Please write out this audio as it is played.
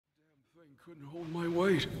couldn't hold my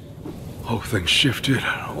weight. Oh, things shifted.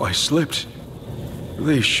 I slipped.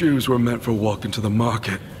 These shoes were meant for walking to the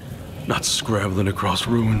market, not scrambling across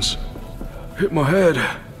ruins. Hit my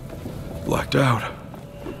head. Blacked out.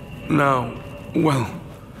 Now, well,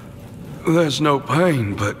 there's no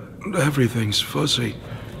pain, but everything's fuzzy.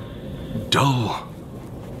 Dull.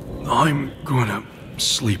 I'm gonna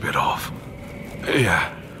sleep it off.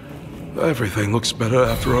 Yeah. Everything looks better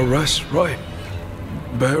after a rest, right?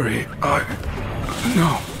 Barry,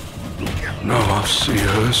 No, I'll see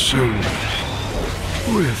her soon.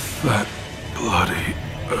 With that bloody...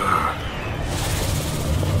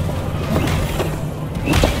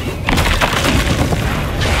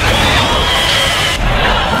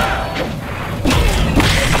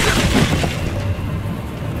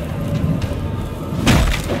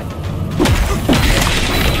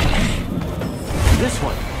 This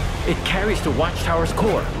one. It carries the watchtower's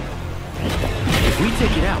core. If we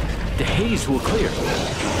take it out, the haze will clear.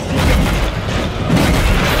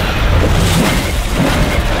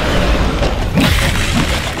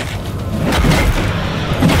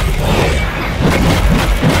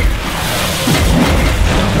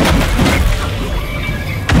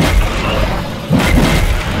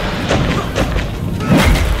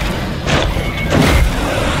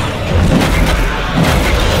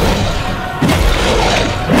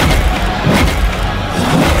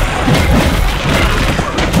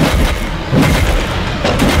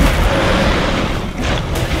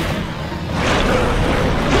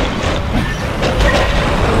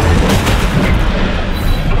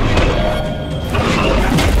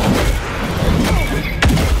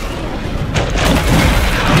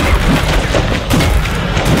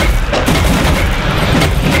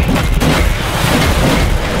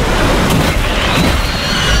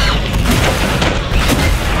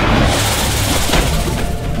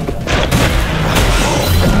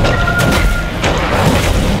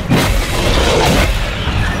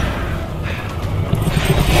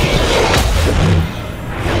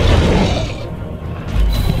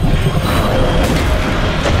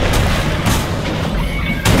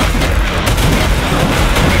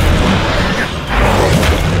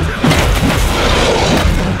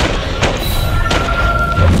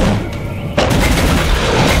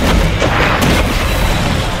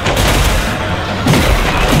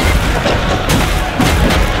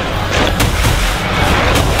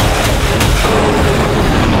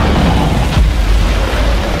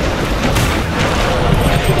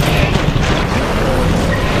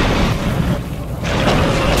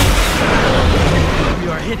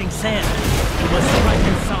 Hitting sand. We must strike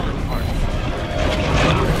it solid.